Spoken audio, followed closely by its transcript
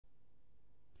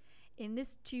In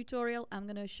this tutorial, I'm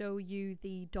going to show you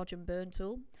the dodge and burn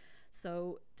tool.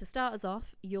 So to start us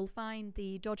off, you'll find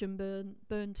the dodge and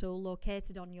burn tool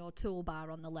located on your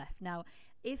toolbar on the left. Now,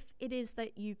 if it is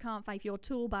that you can't find, if your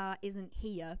toolbar isn't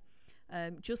here,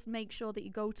 just make sure that you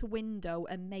go to Window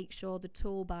and make sure the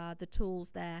toolbar, the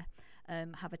tools there,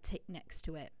 have a tick next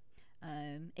to it.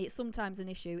 It's sometimes an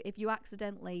issue. If you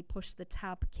accidentally push the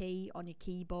tab key on your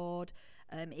keyboard,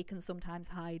 it can sometimes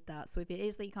hide that. So if it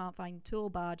is that you can't find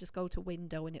toolbar, just go to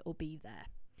Window and it will be there.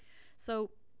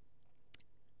 So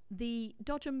the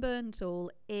dodge and burn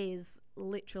tool is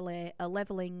literally a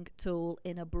leveling tool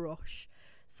in a brush.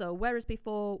 So whereas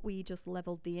before we just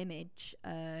leveled the image,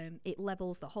 it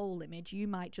levels the whole image, you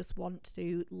might just want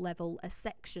to level a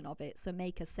section of it, so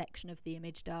make a section of the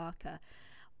image darker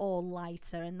or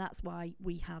lighter, and that's why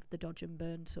we have the dodge and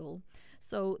burn tool.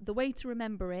 So the way to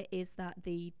remember it is that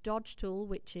the dodge tool,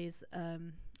 which is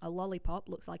a lollipop,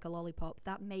 looks like a lollipop,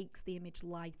 that makes the image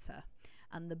lighter,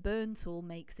 and the burn tool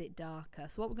makes it darker.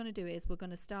 So what we're going to do is we're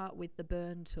going to start with the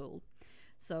burn tool.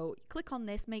 So click on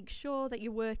this, make sure that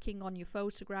you're working on your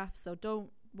photograph, so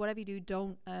don't, whatever you do,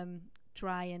 don't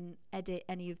try and edit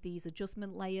any of these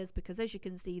adjustment layers, because as you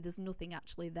can see there's nothing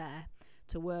actually there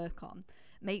to work on.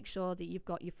 Make sure that you've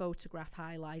got your photograph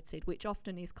highlighted, which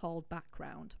often is called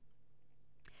background.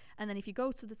 And then if you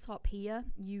go to the top here,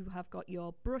 you have got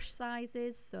your brush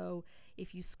sizes. So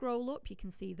if you scroll up, you can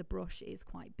see the brush is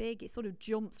quite big. It sort of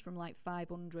jumps from like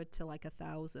 500 to like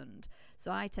 1,000.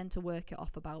 So I tend to work it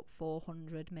off about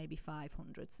 400, maybe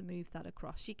 500. So move that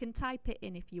across. You can type it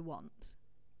in if you want.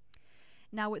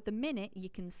 Now at the minute, you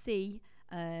can see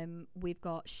we've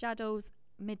got shadows,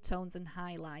 midtones and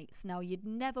highlights. Now you'd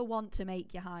never want to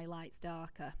make your highlights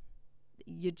darker.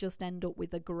 You'd just end up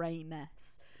with a grey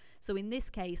mess. So in this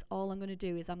case, all I'm going to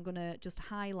do is I'm going to just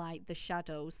highlight the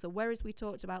shadows. So whereas we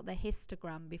talked about the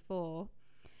histogram before,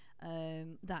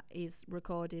 that is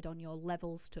recorded on your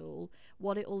levels tool,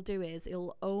 what it'll do is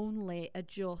it'll only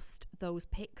adjust those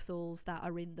pixels that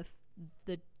are in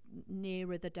the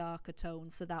nearer the darker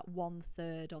tone. So that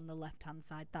 1/3 on the left hand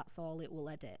side, that's all it will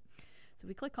edit. So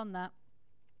we click on that.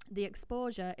 The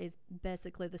exposure is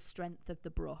basically the strength of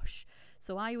the brush.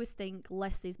 So I always think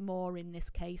less is more in this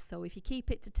case. So if you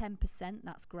keep it to 10%,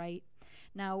 that's great.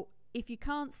 Now, if you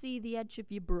can't see the edge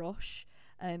of your brush,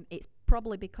 it's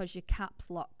probably because your caps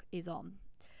lock is on.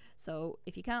 So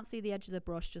if you can't see the edge of the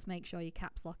brush, just make sure your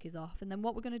caps lock is off. And then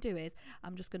what we're going to do is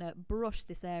I'm just going to brush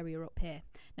this area up here.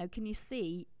 Now, can you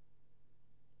see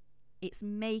it's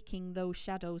making those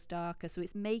shadows darker? So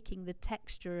it's making the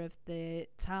texture of the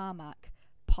tarmac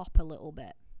pop a little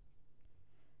bit.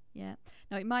 Yeah.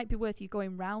 Now it might be worth you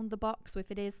going round the box. So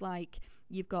if it is like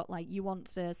you've got like you want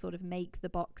to sort of make the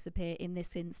box appear, in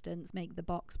this instance make the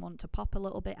box want to pop a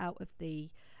little bit out of the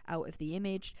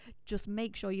image, just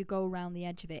make sure you go around the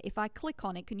edge of it. If I click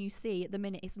on it, can you see at the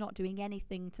minute it's not doing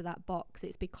anything to that box?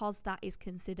 It's because that is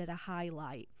considered a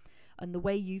highlight, and the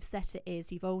way you've set it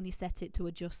is you've only set it to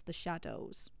adjust the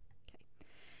shadows. Okay.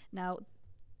 Now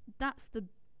that's the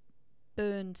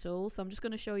burn tool. So I'm just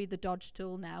going to show you the dodge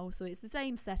tool now. So it's the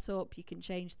same setup. You can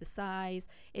change the size.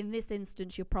 In this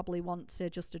instance, you'll probably want to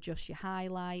just adjust your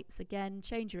highlights. Again,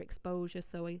 change your exposure.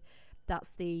 So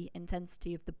that's the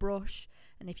intensity of the brush.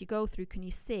 And if you go through, can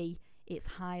you see it's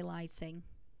highlighting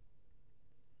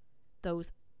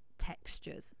those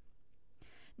textures?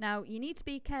 Now, you need to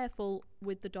be careful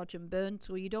with the dodge and burn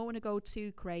tool. You don't want to go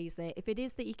too crazy. If it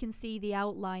is that you can see the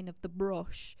outline of the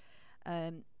brush,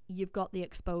 you've got the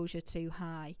exposure too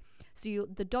high. So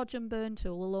the dodge and burn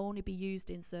tool will only be used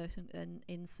in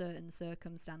certain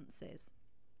circumstances.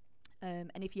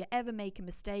 And if you ever make a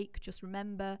mistake, just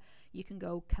remember you can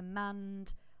go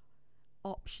Command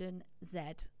Option Z,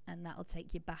 and that'll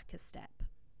take you back a step.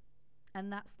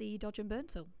 And that's the dodge and burn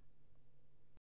tool.